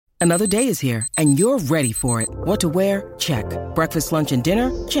Another day is here, and you're ready for it. What to wear? Check. Breakfast, lunch, and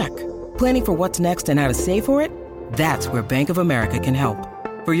dinner? Check. Planning for what's next and how to save for it? That's where Bank of America can help.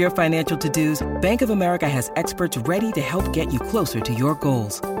 For your financial to-dos, Bank of America has experts ready to help get you closer to your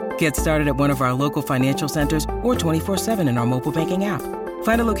goals. Get started at one of our local financial centers or 24/7 in our mobile banking app.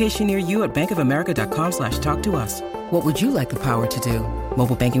 Find a location near you at bankofamerica.com/talktous. What would you like the power to do?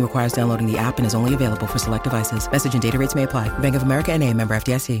 Mobile banking requires downloading the app and is only available for select devices. Message and data rates may apply. Bank of America N.A., member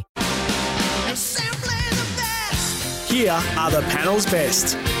FDIC. Here are the panel's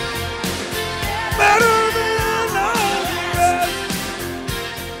best.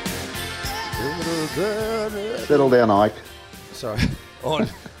 Settle down, Ike. Sorry.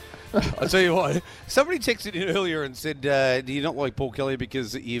 I'll tell you what. Somebody texted in earlier and said, do you not like Paul Kelly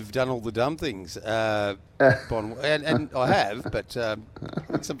because you've done all the dumb things? And I have, but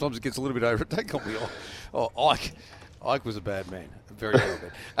sometimes it gets a little bit over it. Don't call me Ike. Ike was a bad man. A very bad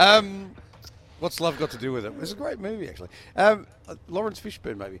man. What's love got to do with it? It was a great movie, actually. Lawrence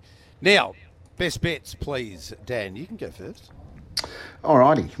Fishburne, maybe. Now, best bets, please. Dan, you can go first.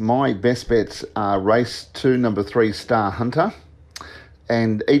 Alrighty, my best bets are race 2, number 3, Star Hunter,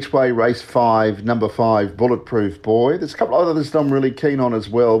 and each way race 5, number 5, Bulletproof Boy. There's a couple of others that I'm really keen on as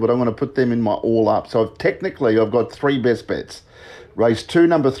well, but I'm going to put them in my all up. So I've got 3 best bets. Race 2,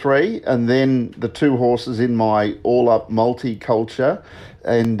 number 3, and then the 2 horses in my all up multiculture.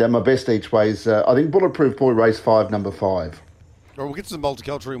 And my best each way is, I think, Bulletproof Boy, race 5, number 5. Well, we'll get to the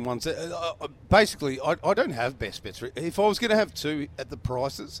multicultural in one set. Basically, I don't have best bets. If I was going to have 2 at the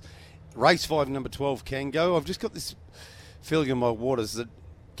prices, race 5, number 12, Kango. I've just got this feeling in my waters that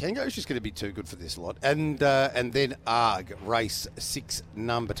Kango's just going to be too good for this lot. And then ARG, race 6,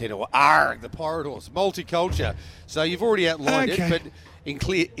 number 10, or ARG, the Pirate Horse, multiculture. So you've already outlined it, but in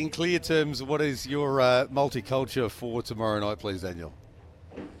clear terms, what is your multiculture for tomorrow night, please, Daniel?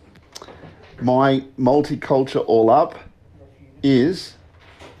 My multiculture all up is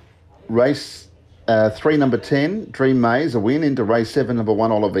race 3, number 10, Dream Maze, a win, into race 7, number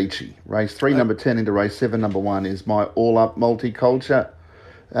 1, Olivici. Race 3, number 10, into race 7, number 1 is my all-up multiculture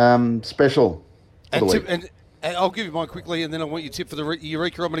special. And I'll give you mine quickly, and then I want your tip for the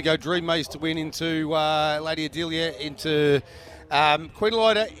Eureka. I'm going to go Dream Maze to win, into Lady Adelia, into Queen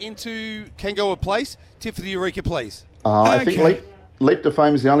Elida, into Kangoa Place. Tip for the Eureka, please. I think Leap to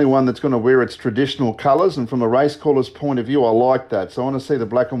Fame is the only one that's going to wear its traditional colours, and from a race caller's point of view, I like that. So I want to see the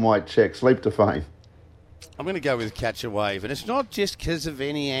black and white checks. Leap to Fame. I'm going to go with Catch a Wave, and it's not just because of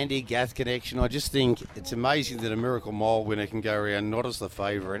any Andy Gath connection. I just think it's amazing that a Miracle Mile winner can go around not as the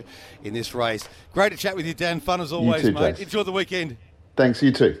favourite in this race. Great to chat with you, Dan. Fun as always, too, mate. Jace. Enjoy the weekend. Thanks,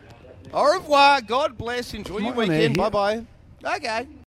 you too. Au revoir. God bless. Enjoy your weekend. Bye-bye. Okay.